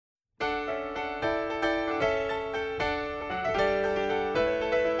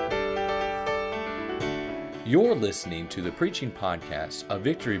You're listening to the preaching podcast of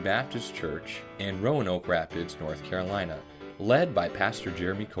Victory Baptist Church in Roanoke Rapids, North Carolina, led by Pastor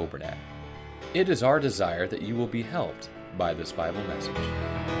Jeremy Kobernat. It is our desire that you will be helped by this Bible message.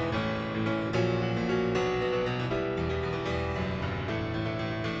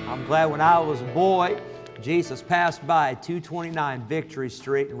 I'm glad when I was a boy, Jesus passed by 229 Victory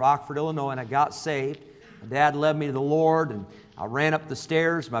Street in Rockford, Illinois, and I got saved. My dad led me to the Lord, and I ran up the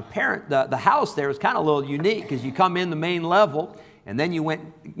stairs. The house there was kind of a little unique because you come in the main level, and then you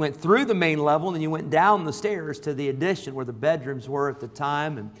went through the main level, and then you went down the stairs to the addition where the bedrooms were at the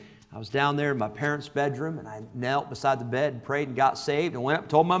time. And I was down there in my parents' bedroom, and I knelt beside the bed and prayed and got saved and went up and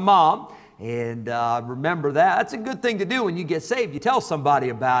told my mom. And remember that. That's a good thing to do when you get saved. You tell somebody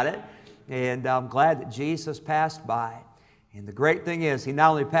about it. And I'm glad that Jesus passed by. And the great thing is, He not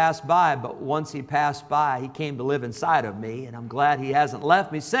only passed by, but once He passed by, He came to live inside of me. And I'm glad He hasn't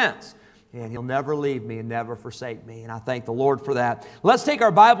left me since. And He'll never leave me and never forsake me. And I thank the Lord for that. Let's take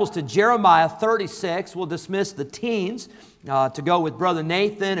our Bibles to Jeremiah 36. We'll dismiss the teens to go with Brother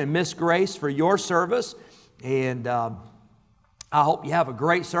Nathan and Miss Grace for your service. And I hope you have a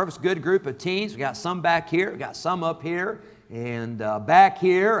great service, good group of teens. We got some back here, we got some up here, and back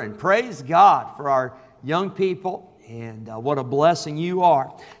here. And praise God for our young people. And what a blessing you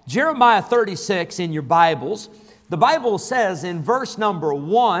are. Jeremiah 36 in your Bibles. The Bible says in verse number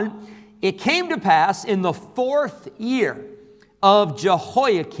 1, it came to pass in the 4th year of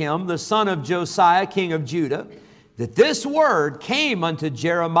Jehoiakim, the son of Josiah, king of Judah, that this word came unto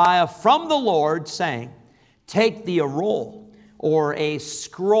Jeremiah from the Lord, saying, take thee a roll or a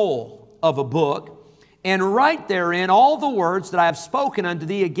scroll of a book, and write therein all the words that I have spoken unto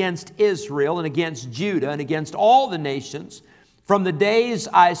thee against Israel and against Judah and against all the nations, from the days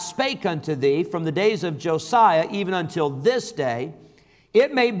I spake unto thee, from the days of Josiah, even until this day.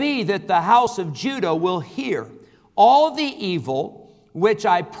 It may be that the house of Judah will hear all the evil which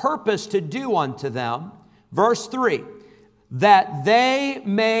I purpose to do unto them. Verse 3, that they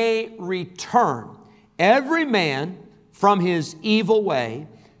may return every man from his evil way,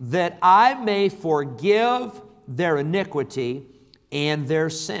 that I may forgive their iniquity and their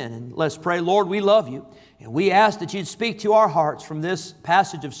sin. And let's pray. Lord, we love you, and we ask that you'd speak to our hearts from this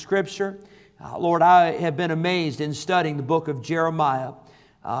passage of Scripture. Lord, I have been amazed in studying the book of Jeremiah,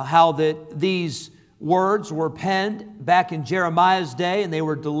 how that these words were penned back in Jeremiah's day, and they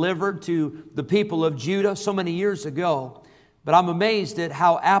were delivered to the people of Judah so many years ago. But I'm amazed at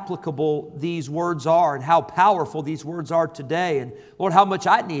how applicable these words are and how powerful these words are today. And Lord, how much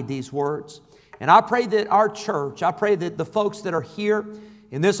I need these words. And I pray that our church, I pray that the folks that are here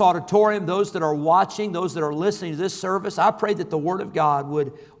in this auditorium, those that are watching, those that are listening to this service, I pray that the Word of God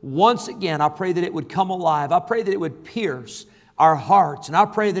would once again, I pray that it would come alive. I pray that it would pierce our hearts, and I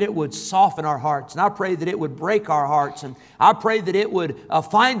pray that it would soften our hearts, and I pray that it would break our hearts, and I pray that it would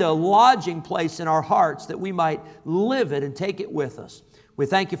find a lodging place in our hearts that we might live it and take it with us. We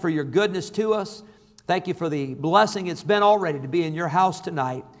thank you for your goodness to us. Thank you for the blessing it's been already to be in your house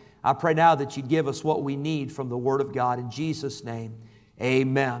tonight. I pray now that you'd give us what we need from the Word of God. In Jesus' name,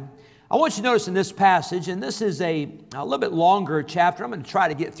 amen. I want you to notice in this passage, and this is a little bit longer chapter. I'm going to try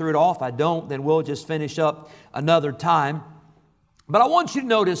to get through it all. If I don't, then we'll just finish up another time. But I want you to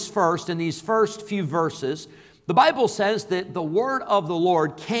notice first, in these first few verses, the Bible says that the word of the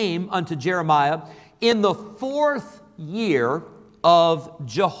Lord came unto Jeremiah in the 4th year of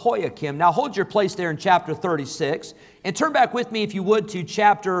Jehoiakim. Now hold your place there in chapter 36 and turn back with me, if you would, to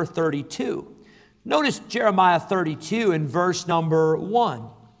chapter 32. Notice Jeremiah 32 in verse number 1.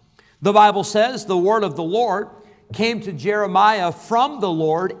 The Bible says, the word of the Lord came to Jeremiah from the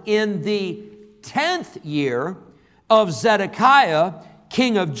Lord in the 10th year of Zedekiah,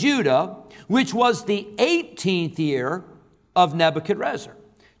 king of Judah, which was the 18th year of Nebuchadnezzar.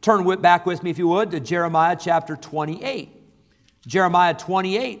 Turn back with me, if you would, to Jeremiah chapter 28. Jeremiah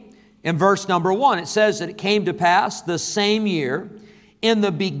 28, in verse number 1, it says that it came to pass the same year, in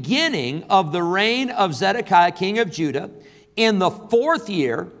the beginning of the reign of Zedekiah, king of Judah, in the 4th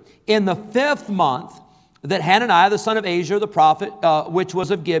year, in the 5th month, that Hananiah the son of Azur the prophet, which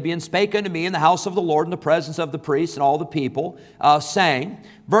was of Gibeon, spake unto me in the house of the Lord in the presence of the priests and all the people, saying,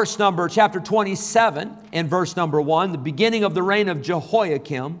 chapter 27 and verse number 1, the beginning of the reign of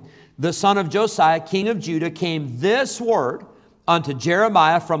Jehoiakim, the son of Josiah, king of Judah, came this word unto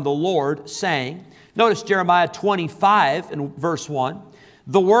Jeremiah from the Lord, saying, notice Jeremiah 25 and verse 1,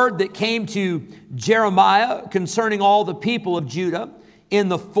 the word that came to Jeremiah concerning all the people of Judah, in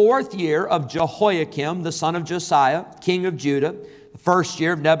the 4th year of Jehoiakim, the son of Josiah, king of Judah, the 1st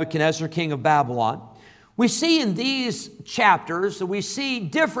year of Nebuchadnezzar, king of Babylon, We see in these chapters, we see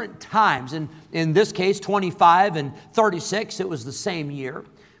different times. In this case, 25 and 36, it was the same year.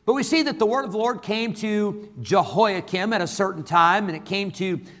 But we see that the word of the Lord came to Jehoiakim at a certain time, and it came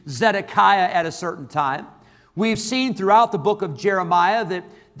to Zedekiah at a certain time. We've seen throughout the book of Jeremiah that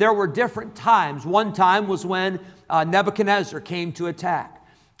there were different times. One time was when Nebuchadnezzar came to attack.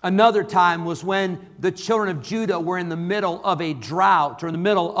 Another time was when the children of Judah were in the middle of a drought or in the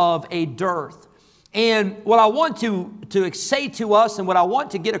middle of a dearth. And what I want to say to us and what I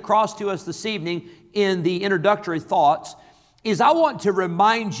want to get across to us this evening in the introductory thoughts is I want to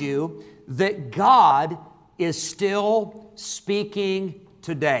remind you that God is still speaking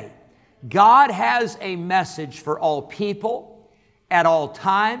today. God has a message for all people at all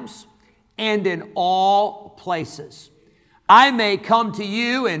times and in all places. I may come to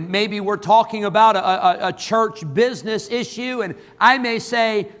you and maybe we're talking about a church business issue, and I may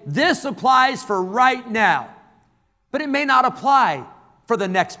say, this applies for right now, but it may not apply for the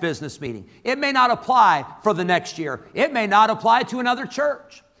next business meeting. It may not apply for the next year. It may not apply to another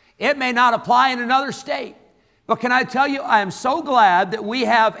church. It may not apply in another state. But can I tell you, I am so glad that we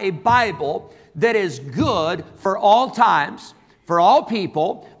have a Bible that is good for all times, for all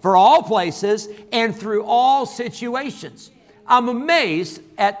people, for all places, and through all situations. I'm amazed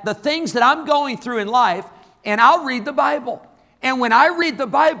at the things that I'm going through in life, and I'll read the Bible. And when I read the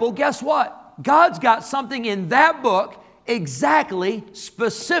Bible, guess what? God's got something in that book exactly,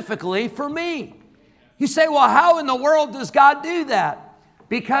 specifically for me. You say, well, how in the world does God do that?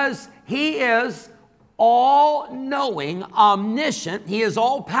 Because He is all-knowing, omniscient, He is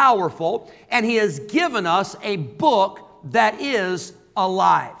all-powerful, and He has given us a book that is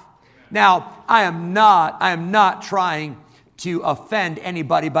alive. Now, I am not trying to offend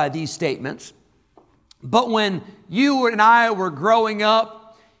anybody by these statements. But when you and I were growing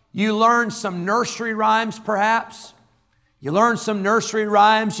up, you learned some nursery rhymes, perhaps. You learned some nursery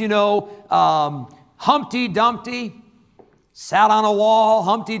rhymes, Humpty Dumpty sat on a wall.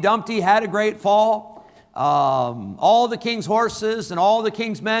 Humpty Dumpty had a great fall. All the king's horses and all the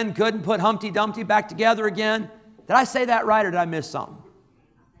king's men couldn't put Humpty Dumpty back together again. Did I say that right or did I miss something?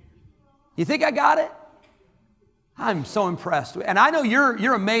 You think I got it? I'm so impressed. And I know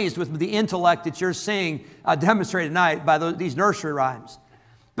you're amazed with the intellect that you're seeing demonstrated tonight by these nursery rhymes.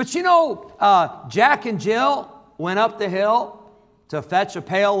 But Jack and Jill went up the hill to fetch a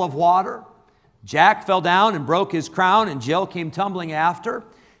pail of water. Jack fell down and broke his crown, and Jill came tumbling after.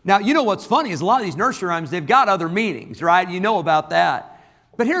 Now, you know what's funny is a lot of these nursery rhymes, they've got other meanings, right? You know about that.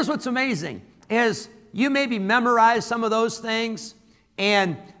 But here's what's amazing is you maybe memorize some of those things,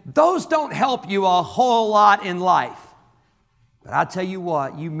 and those don't help you a whole lot in life. But I tell you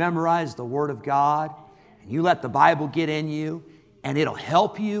what, you memorize the Word of God, and you let the Bible get in you, and it'll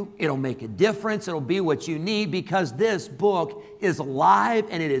help you. It'll make a difference. It'll be what you need because this book is alive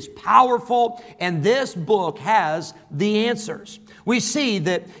and it is powerful, and this book has the answers. We see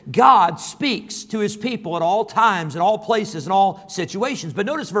that God speaks to His people at all times, in all places, in all situations. But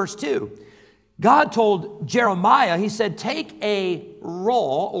notice verse 2. God told Jeremiah, He said, take a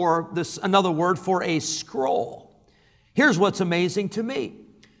roll, or another word for a scroll. Here's what's amazing to me.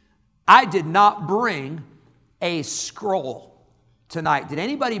 I did not bring a scroll tonight. Did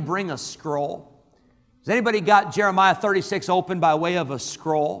anybody bring a scroll? Has anybody got Jeremiah 36 open by way of a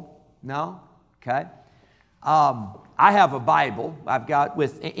scroll? No? Okay. I have a Bible I've got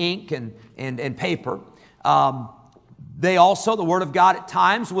with ink and paper. The Word of God at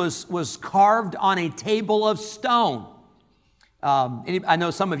times was carved on a table of stone. I know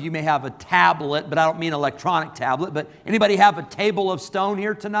some of you may have a tablet, but I don't mean electronic tablet. But anybody have a table of stone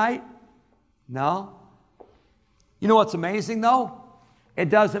here tonight? No? You know what's amazing though? It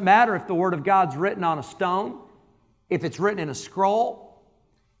doesn't matter if the Word of God's written on a stone, if it's written in a scroll,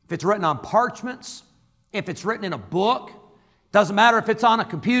 if it's written on parchments, if it's written in a book. Doesn't matter if it's on a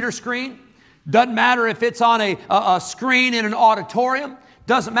computer screen. Doesn't matter if it's on a screen in an auditorium.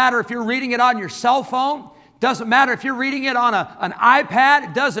 Doesn't matter if you're reading it on your cell phone. Doesn't matter if you're reading it on an iPad.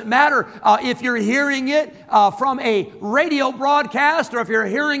 It doesn't matter if you're hearing it from a radio broadcast or if you're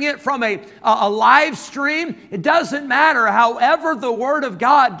hearing it from a live stream. It doesn't matter. However the Word of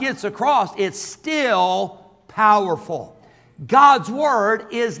God gets across, it's still powerful. God's Word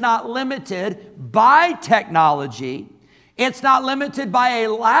is not limited by technology. It's not limited by a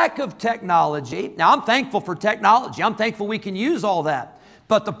lack of technology. Now, I'm thankful for technology. I'm thankful we can use all that.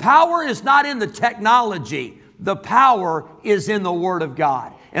 But the power is not in the technology. The power is in the Word of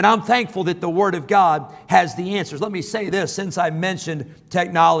God. And I'm thankful that the Word of God has the answers. Let me say this since I mentioned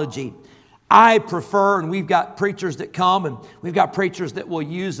technology. I prefer, and we've got preachers that come, and we've got preachers that will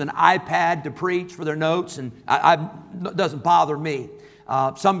use an iPad to preach for their notes, and it doesn't bother me.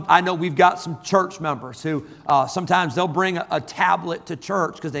 I know we've got some church members who sometimes they'll bring a tablet to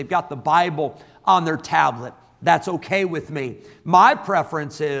church because they've got the Bible on their tablet. That's okay with me. My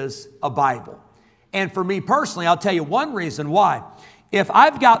preference is a Bible. And for me personally, I'll tell you one reason why. If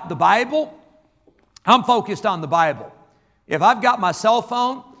I've got the Bible, I'm focused on the Bible. If I've got my cell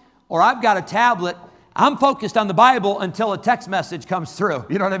phone or I've got a tablet, I'm focused on the Bible until a text message comes through.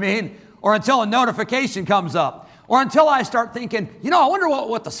 You know what I mean? Or until a notification comes up. Or until I start thinking, I wonder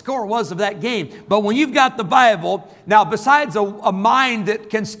what the score was of that game. But when you've got the Bible, now besides a mind that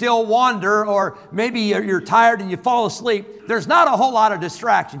can still wander, or maybe you're tired and you fall asleep, there's not a whole lot of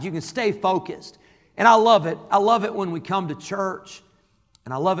distractions. You can stay focused. And I love it. I love it when we come to church,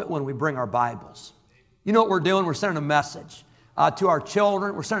 and I love it when we bring our Bibles. You know what we're doing? We're sending a message to our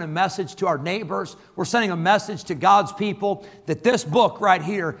children. We're sending a message to our neighbors. We're sending a message to God's people that this book right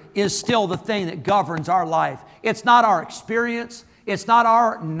here is still the thing that governs our life. It's not our experience. It's not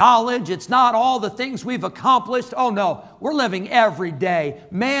our knowledge. It's not all the things we've accomplished. Oh no, we're living every day.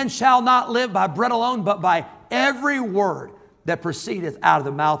 Man shall not live by bread alone, but by every word that proceedeth out of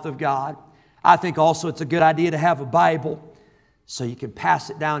the mouth of God. I think also it's a good idea to have a Bible so you can pass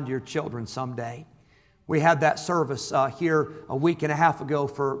it down to your children someday. We had that service here a week and a half ago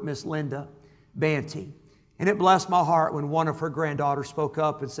for Miss Linda Banty. And it blessed my heart when one of her granddaughters spoke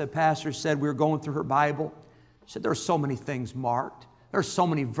up and said, Pastor said we were going through her Bible. She said, there's so many things marked. There's so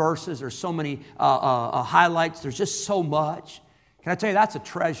many verses. There's so many highlights. There's just so much. Can I tell you, that's a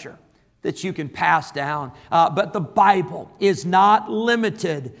treasure that you can pass down. But the Bible is not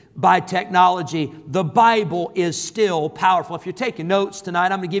limited by technology. The Bible is still powerful. If you're taking notes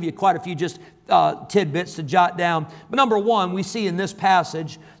tonight, I'm going to give you quite a few just tidbits to jot down. But number one, we see in this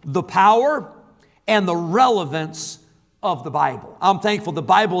passage the power and the relevance of the Bible. I'm thankful the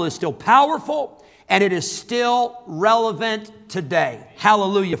Bible is still powerful and it is still relevant today.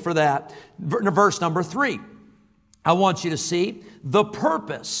 Hallelujah for that. Verse number 3, I want you to see the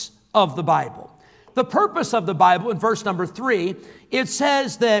purpose of the Bible. The purpose of the Bible in verse number 3, it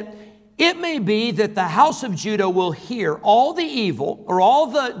says that it may be that the house of Judah will hear all the evil or all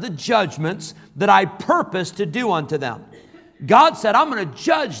the judgments that I purpose to do unto them. God said, I'm going to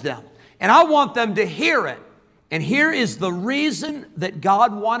judge them, and I want them to hear it. And here is the reason that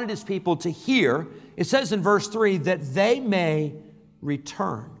God wanted His people to hear. It says in verse 3 that they may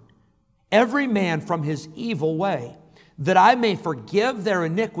return, every man from his evil way, that I may forgive their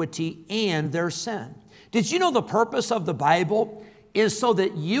iniquity and their sin. Did you know the purpose of the Bible is so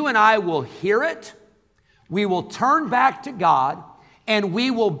that you and I will hear it, we will turn back to God, and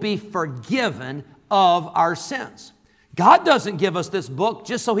we will be forgiven of our sins. God doesn't give us this book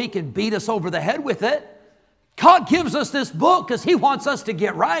just so He can beat us over the head with it. God gives us this book because He wants us to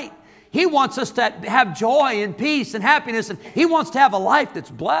get right. He wants us to have joy and peace and happiness, and He wants to have a life that's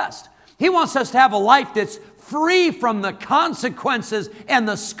blessed. He wants us to have a life that's free from the consequences and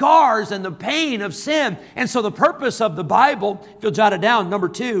the scars and the pain of sin. And so the purpose of the Bible, if you'll jot it down, number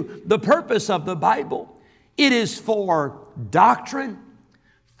 2, the purpose of the Bible, it is for doctrine,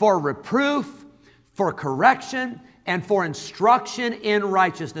 for reproof, for correction, and for instruction in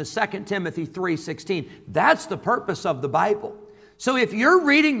righteousness. 2 Timothy 3:16. That's the purpose of the Bible. So if you're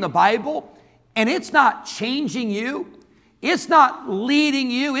reading the Bible and it's not changing you, it's not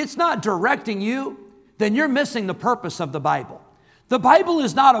leading you, it's not directing you, then you're missing the purpose of the Bible. The Bible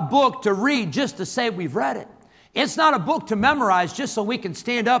is not a book to read just to say we've read it. It's not a book to memorize just so we can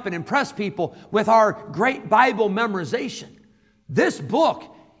stand up and impress people with our great Bible memorization. This book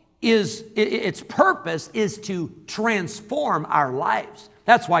its purpose is to transform our lives.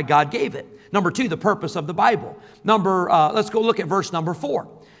 That's why God gave it. Number 2, the purpose of the Bible. Let's go look at verse number 4.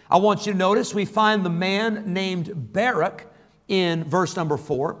 I want you to notice we find the man named Baruch in verse number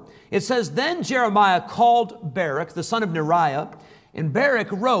 4. It says, Then Jeremiah called Baruch, the son of Neriah, and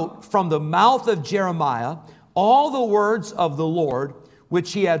Baruch wrote from the mouth of Jeremiah all the words of the Lord,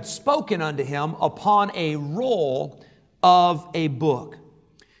 which he had spoken unto him upon a roll of a book.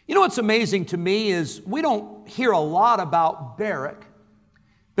 You know what's amazing to me is we don't hear a lot about Baruch,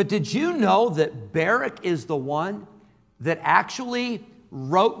 but did you know that Baruch is the one that actually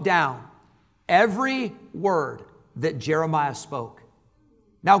wrote down every word that Jeremiah spoke?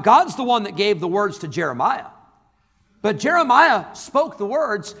 Now, God's the one that gave the words to Jeremiah, but Jeremiah spoke the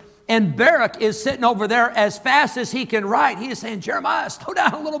words, and Baruch is sitting over there as fast as he can write. He is saying, Jeremiah, slow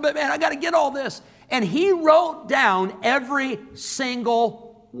down a little bit, man. I got to get all this. And he wrote down every single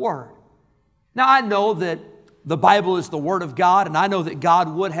word. Now, I know that the Bible is the Word of God, and I know that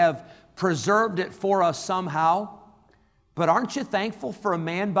God would have preserved it for us somehow. But aren't you thankful for a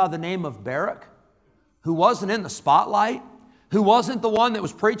man by the name of Barak, who wasn't in the spotlight, who wasn't the one that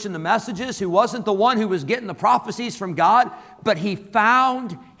was preaching the messages, who wasn't the one who was getting the prophecies from God, but he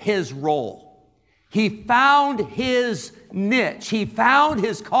found his role. He found his niche. He found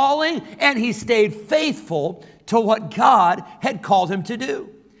his calling, and he stayed faithful to what God had called him to do.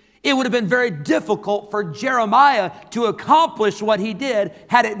 It would have been very difficult for Jeremiah to accomplish what he did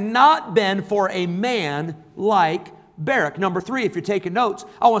had it not been for a man like Barak. Number 3, if you're taking notes,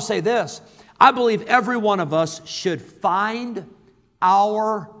 I want to say this. I believe every one of us should find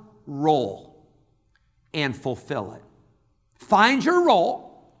our role and fulfill it. Find your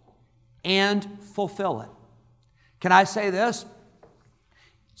role and fulfill it. Can I say this?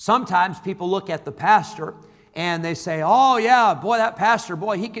 Sometimes people look at the pastor and they say, oh yeah, boy, that pastor,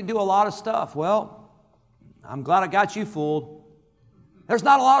 boy, he can do a lot of stuff. Well, I'm glad I got you fooled. There's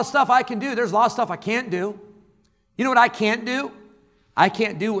not a lot of stuff I can do. There's a lot of stuff I can't do. You know what I can't do? I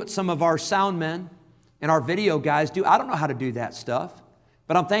can't do what some of our sound men and our video guys do. I don't know how to do that stuff.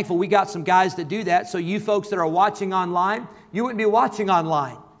 But I'm thankful we got some guys that do that. So you folks that are watching online, you wouldn't be watching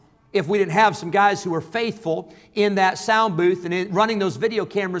online if we didn't have some guys who were faithful in that sound booth and running those video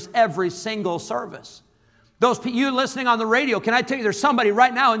cameras every single service. You listening on the radio, can I tell you there's somebody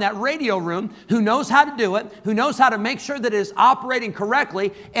right now in that radio room who knows how to do it, who knows how to make sure that it is operating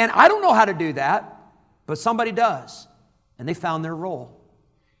correctly, and I don't know how to do that, but somebody does, and they found their role.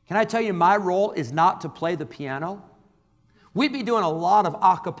 Can I tell you my role is not to play the piano? We'd be doing a lot of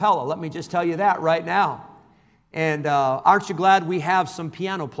a cappella, let me just tell you that right now. And aren't you glad we have some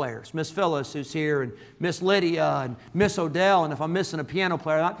piano players? Miss Phyllis who's here, and Miss Lydia, and Miss Odell, and if I'm missing a piano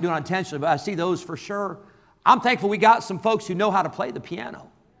player, I'm not doing it intentionally, but I see those for sure. I'm thankful we got some folks who know how to play the piano.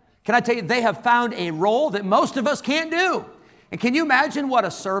 Can I tell you, they have found a role that most of us can't do. And can you imagine what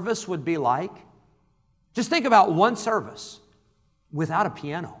a service would be like? Just think about one service without a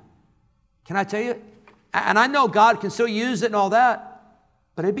piano. Can I tell you? And I know God can still use it and all that,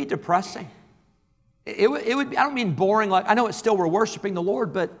 but it'd be depressing. It would be, I don't mean boring, like I know it's still we're worshiping the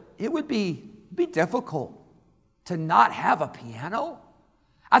Lord, but it would be difficult to not have a piano.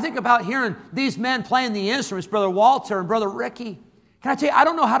 I think about hearing these men playing the instruments, Brother Walter and Brother Ricky. Can I tell you, I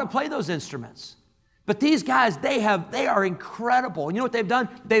don't know how to play those instruments. But these guys, they are incredible. And you know what they've done?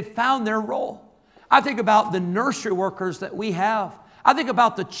 They've found their role. I think about the nursery workers that we have. I think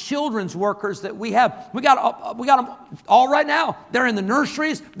about the children's workers that we have. We got them all right now. They're in the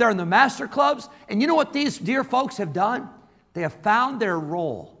nurseries. They're in the master clubs. And you know what these dear folks have done? They have found their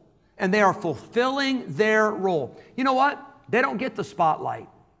role. And they are fulfilling their role. You know what? They don't get the spotlight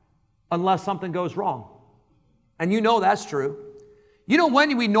unless something goes wrong. And you know that's true. You know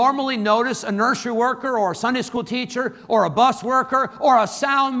when we normally notice a nursery worker or a Sunday school teacher or a bus worker or a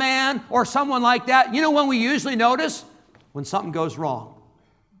sound man or someone like that? You know when we usually notice? When something goes wrong.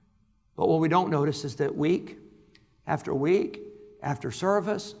 But what we don't notice is that week after week, after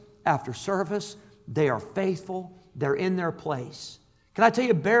service, they are faithful. They're in their place. Can I tell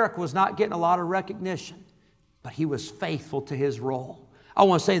you, Barak was not getting a lot of recognition, but he was faithful to his role. I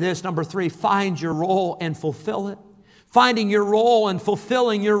want to say this, number 3, find your role and fulfill it. Finding your role and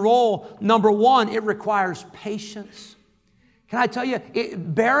fulfilling your role, number 1, it requires patience. Can I tell you,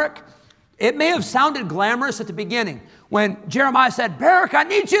 Barak, it may have sounded glamorous at the beginning when Jeremiah said, Barak, I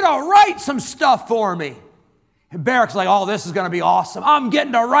need you to write some stuff for me. And Barak's like, oh, this is going to be awesome. I'm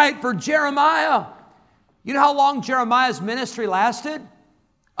getting to write for Jeremiah. You know how long Jeremiah's ministry lasted?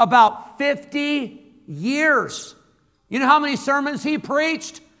 About 50 years. You know how many sermons he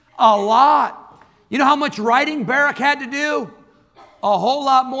preached? A lot. You know how much writing Barak had to do? A whole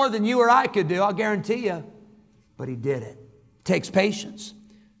lot more than you or I could do, I'll guarantee you. But he did it. It takes patience.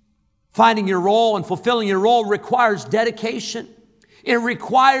 Finding your role and fulfilling your role requires dedication. It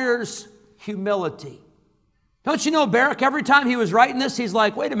requires humility. Don't you know Barak, every time he was writing this, he's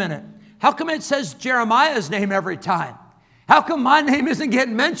like, wait a minute. How come it says Jeremiah's name every time? How come my name isn't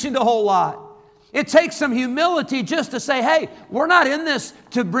getting mentioned a whole lot? It takes some humility just to say, hey, we're not in this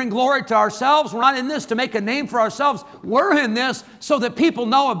to bring glory to ourselves. We're not in this to make a name for ourselves. We're in this so that people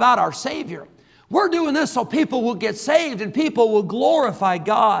know about our Savior. We're doing this so people will get saved and people will glorify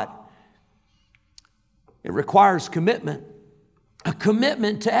God. It requires commitment, a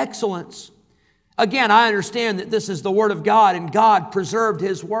commitment to excellence. Again, I understand that this is the Word of God and God preserved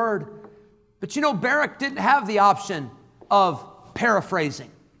His Word. But you know, Barak didn't have the option of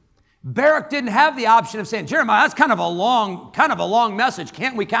paraphrasing. Barak didn't have the option of saying, Jeremiah, that's kind of a long message.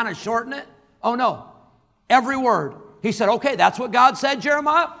 Can't we kind of shorten it? Oh, no. Every word. He said, okay, that's what God said,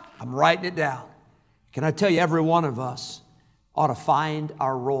 Jeremiah. I'm writing it down. Can I tell you, every one of us, ought to find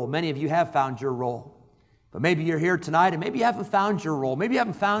our role. Many of you have found your role. But maybe you're here tonight and maybe you haven't found your role. Maybe you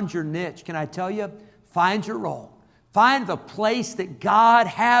haven't found your niche. Can I tell you? Find your role. Find the place that God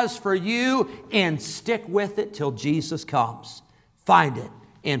has for you and stick with it till Jesus comes. Find it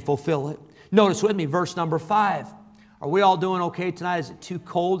and fulfill it. Notice with me verse number 5. Are we all doing okay tonight? Is it too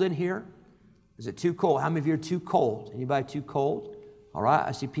cold in here? Is it too cold? How many of you are too cold? Anybody too cold? All right,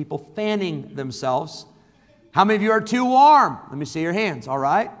 I see people fanning themselves. How many of you are too warm? Let me see your hands. All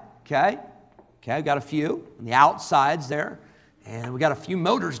right, okay. Okay, I've got a few on the outsides there. And we got a few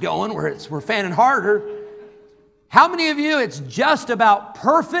motors going where we're fanning harder. How many of you, it's just about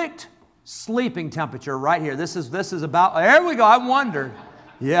perfect sleeping temperature right here? This is about, there we go, I wondered.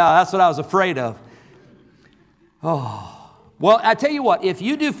 Yeah, that's what I was afraid of. Oh, well, I tell you what, if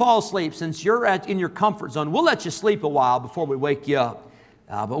you do fall asleep, since you're in your comfort zone, we'll let you sleep a while before we wake you up.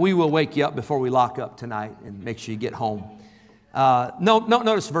 But we will wake you up before we lock up tonight and make sure you get home.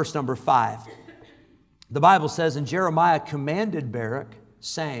 Notice verse number 5. The Bible says, and Jeremiah commanded Baruch,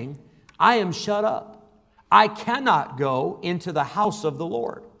 saying, I am shut up. I cannot go into the house of the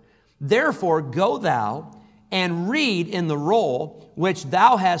Lord. Therefore go thou and read in the roll which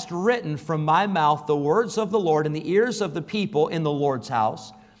thou hast written from my mouth the words of the Lord in the ears of the people in the Lord's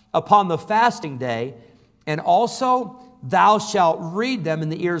house upon the fasting day, and also thou shalt read them in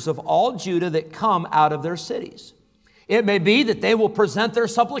the ears of all Judah that come out of their cities. It may be that they will present their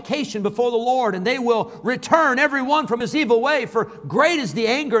supplication before the Lord, and they will return every one from his evil way, for great is the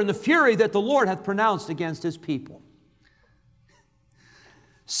anger and the fury that the Lord hath pronounced against his people.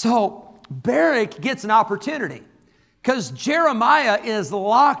 So Baruch gets an opportunity because Jeremiah is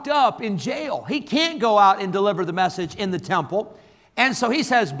locked up in jail. He can't go out and deliver the message in the temple. And so he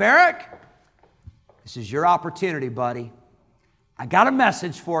says, Baruch, this is your opportunity, buddy. I got a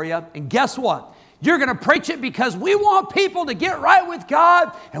message for you. And guess what? You're going to preach it because we want people to get right with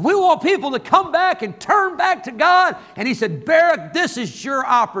God, and we want people to come back and turn back to God. And he said, Baruch, this is your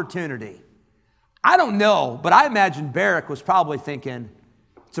opportunity. I don't know, but I imagine Baruch was probably thinking,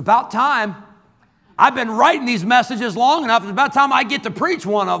 it's about time. I've been writing these messages long enough. It's about time I get to preach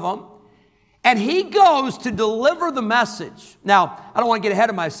one of them. And he goes to deliver the message. Now, I don't want to get ahead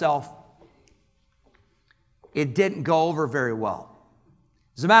of myself. It didn't go over very well.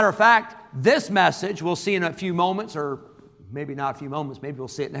 As a matter of fact, this message, we'll see in a few moments, or maybe not a few moments, maybe we'll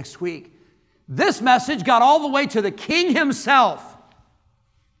see it next week. This message got all the way to the king himself.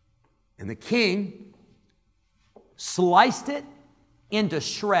 And the king sliced it into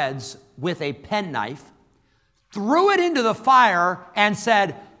shreds with a penknife, threw it into the fire, and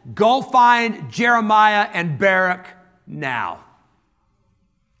said, go find Jeremiah and Baruch now.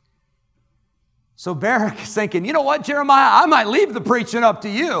 So Baruch is thinking, you know what, Jeremiah, I might leave the preaching up to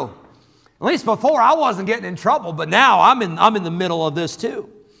you. At least before I wasn't getting in trouble, but now I'm in the middle of this too.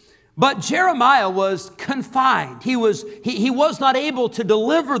 But Jeremiah was confined. He was not able to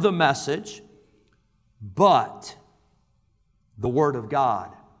deliver the message, but the word of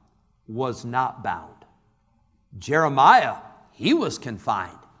God was not bound. Jeremiah, he was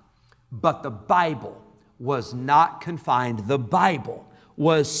confined, but the Bible was not confined. The Bible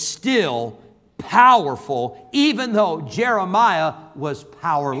was still powerful, even though Jeremiah was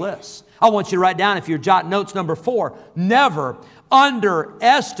powerless. I want you to write down, if you're jotting notes, number 4, never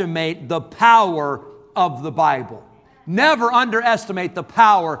underestimate the power of the Bible. Never underestimate the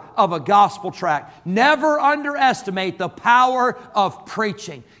power of a gospel tract. Never underestimate the power of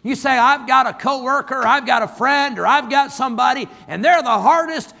preaching. You say, I've got a coworker, I've got a friend, or I've got somebody, and they're the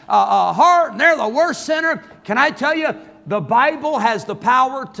hardest heart, and they're the worst sinner. Can I tell you, the Bible has the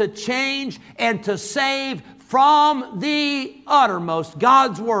power to change and to save from the uttermost.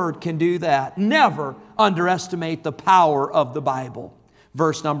 God's Word can do that. Never underestimate the power of the Bible.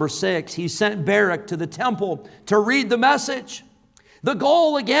 Verse number 6, he sent Baruch to the temple to read the message. The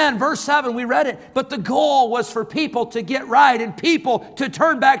goal, again, verse 7, we read it, but the goal was for people to get right and people to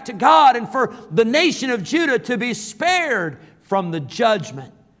turn back to God and for the nation of Judah to be spared from the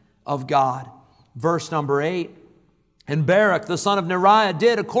judgment of God. Verse number 8, and Baruch, the son of Neriah,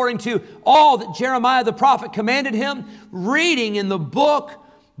 did according to all that Jeremiah the prophet commanded him, reading in the book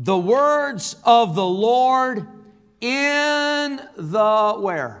the words of the Lord in the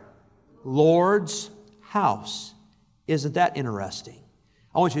where? Lord's house. Isn't that interesting?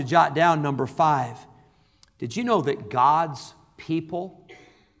 I want you to jot down number 5. Did you know that God's people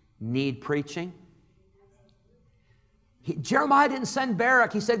need preaching? Jeremiah didn't send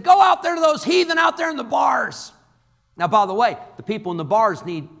Baruch. He said, go out there to those heathen out there in the bars. Now, by the way, the people in the bars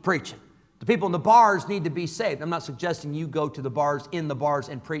need preaching. The people in the bars need to be saved. I'm not suggesting you go to the bars, in the bars,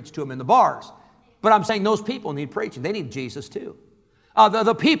 and preach to them in the bars. But I'm saying those people need preaching. They need Jesus too.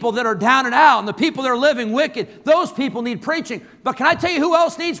 The people that are down and out and the people that are living wicked, those people need preaching. But can I tell you who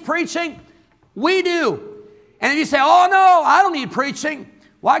else needs preaching? We do. And if you say, oh no, I don't need preaching.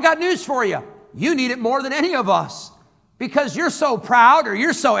 Well, I got news for you. You need it more than any of us. Because you're so proud or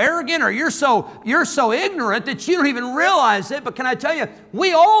you're so arrogant or you're so ignorant that you don't even realize it. But can I tell you,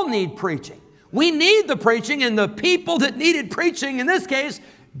 we all need preaching. We need the preaching, and the people that needed preaching, in this case,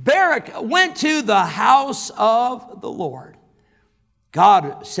 Barak went to the house of the Lord.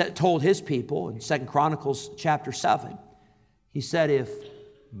 God told his people in 2 Chronicles chapter 7, he said, if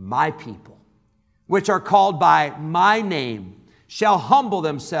my people, which are called by my name, shall humble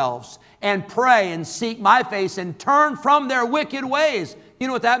themselves and pray and seek my face and turn from their wicked ways. You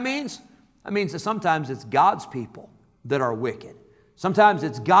know what that means? That means that sometimes it's God's people that are wicked. Sometimes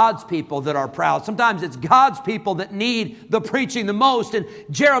it's God's people that are proud. Sometimes it's God's people that need the preaching the most. And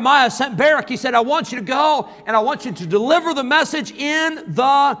Jeremiah sent Barak. He said, I want you to go and I want you to deliver the message in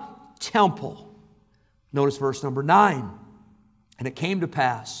the temple. Notice verse number 9. And it came to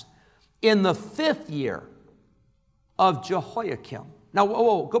pass in the 5th year of Jehoiakim. Now,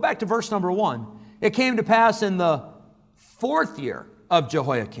 go back to verse number 1. It came to pass in the 4th year of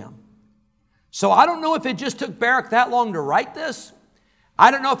Jehoiakim. So I don't know if it just took Barak that long to write this. I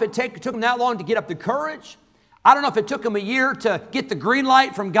don't know if it took him that long to get up the courage. I don't know if it took him a year to get the green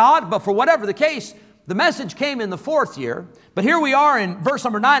light from God, but for whatever the case, the message came in the 4th year. But here we are in verse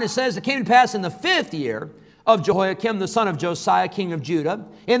number 9. It says, it came to pass in the 5th year of Jehoiakim, the son of Josiah, king of Judah,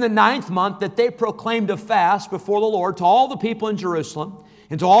 in the 9th month, that they proclaimed a fast before the Lord to all the people in Jerusalem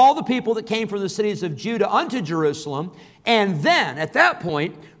and to all the people that came from the cities of Judah unto Jerusalem. And then, at that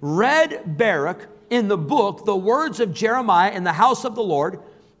point, read Barak in the book the words of Jeremiah in the house of the Lord,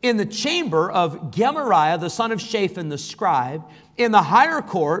 in the chamber of Gemariah, the son of Shaphan, the scribe, in the higher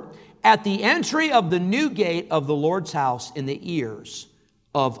court, at the entry of the new gate of the Lord's house, in the ears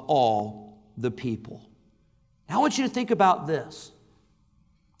of all the people. Now, I want you to think about this.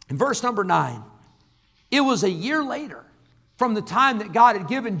 In verse number 9, it was a year later from the time that God had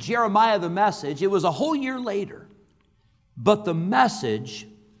given Jeremiah the message. It was a whole year later. But the message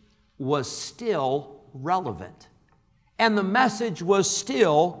was still relevant. And the message was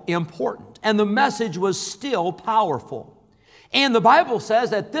still important. And the message was still powerful. And the Bible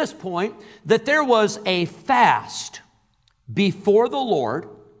says at this point that there was a fast before the Lord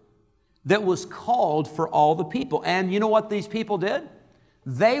that was called for all the people. And you know what these people did?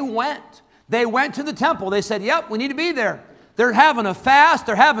 They went. They went to the temple. They said, yep, we need to be there. They're having a fast.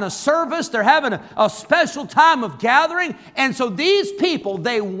 They're having a service. They're having a special time of gathering. And so these people,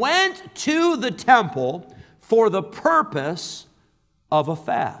 they went to the temple for the purpose of a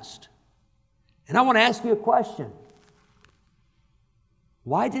fast. And I want to ask you a question.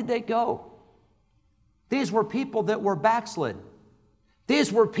 Why did they go? These were people that were backslidden.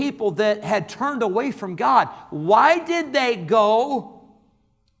 These were people that had turned away from God. Why did they go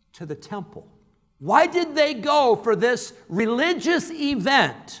to the temple? Why did they go for this religious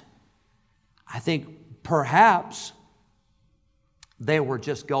event? I think perhaps they were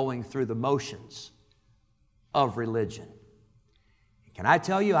just going through the motions of religion. Can I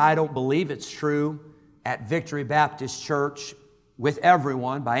tell you, I don't believe it's true at Victory Baptist Church with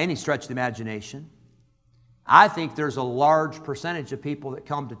everyone by any stretch of the imagination. I think there's a large percentage of people that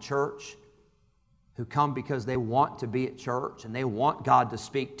come to church who come because they want to be at church and they want God to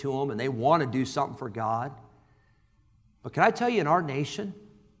speak to them and they want to do something for God. But can I tell you, in our nation,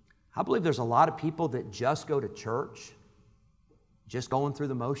 I believe there's a lot of people that just go to church just going through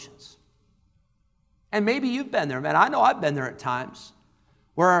the motions. And maybe you've been there, man. I know I've been there at times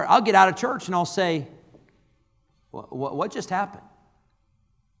where I'll get out of church and I'll say, what just happened?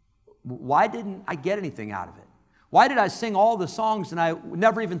 Why didn't I get anything out of it? Why did I sing all the songs and I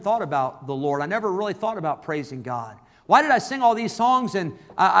never even thought about the Lord? I never really thought about praising God. Why did I sing all these songs and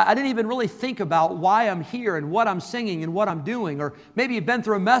I didn't even really think about why I'm here and what I'm singing and what I'm doing? Or maybe you've been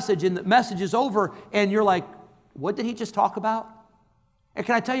through a message and the message is over and you're like, what did he just talk about? And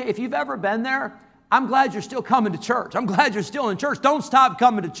can I tell you, if you've ever been there, I'm glad you're still coming to church. I'm glad you're still in church. Don't stop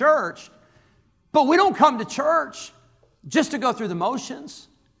coming to church. But we don't come to church just to go through the motions.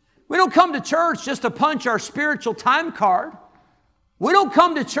 We don't come to church just to punch our spiritual time card. We don't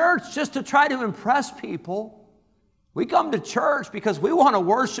come to church just to try to impress people. We come to church because we want to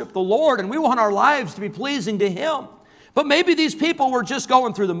worship the Lord and we want our lives to be pleasing to Him. But maybe these people were just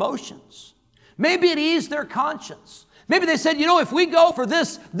going through the motions. Maybe it eased their conscience. Maybe they said, if we go for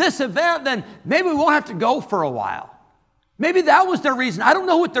this event, then maybe we won't have to go for a while. Maybe that was their reason. I don't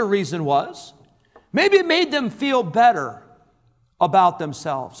know what their reason was. Maybe it made them feel better about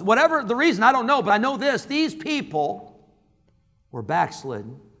themselves. Whatever the reason, I don't know, but I know this. These people were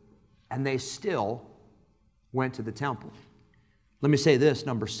backslidden, and they still went to the temple. Let me say this,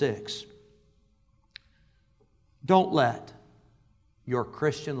 number 6. Don't let your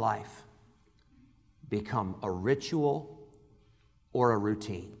Christian life become a ritual or a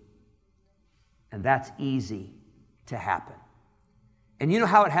routine. And that's easy to happen. And you know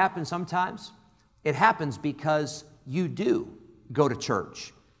how it happens sometimes? It happens because you do go to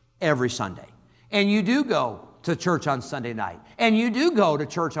church every Sunday. And you do go to church on Sunday night. And you do go to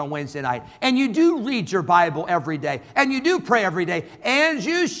church on Wednesday night. And you do read your Bible every day. And you do pray every day. And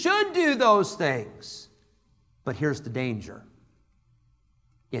you should do those things. But here's the danger.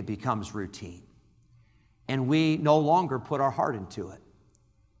 It becomes routine. And we no longer put our heart into it.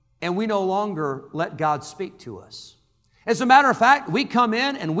 And we no longer let God speak to us. As a matter of fact, we come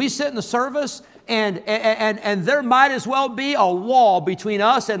in and we sit in the service and there might as well be a wall between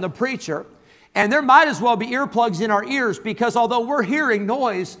us and the preacher. And there might as well be earplugs in our ears, because although we're hearing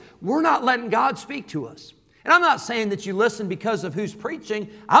noise, we're not letting God speak to us. And I'm not saying that you listen because of who's preaching.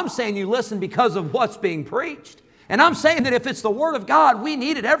 I'm saying you listen because of what's being preached. And I'm saying that if it's the Word of God, we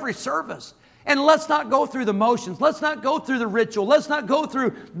need it every service. And let's not go through the motions. Let's not go through the ritual. Let's not go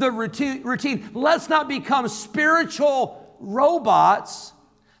through the routine. Let's not become spiritual robots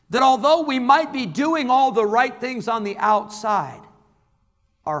that although we might be doing all the right things on the outside,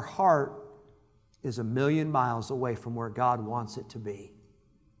 our heart is a million miles away from where God wants it to be.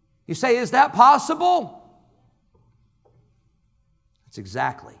 You say, is that possible? That's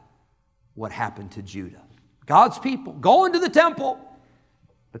exactly what happened to Judah. God's people going to the temple,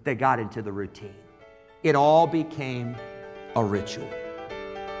 but they got into the routine. It all became a ritual.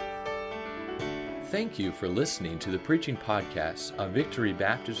 Thank you for listening to the preaching podcast of Victory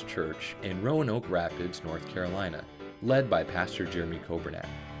Baptist Church in Roanoke Rapids, North Carolina, led by Pastor Jeremy Kobernat.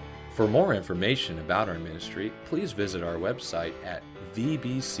 For more information about our ministry, please visit our website at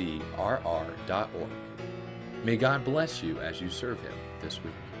vbcrr.org. May God bless you as you serve Him this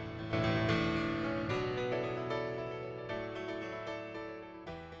week.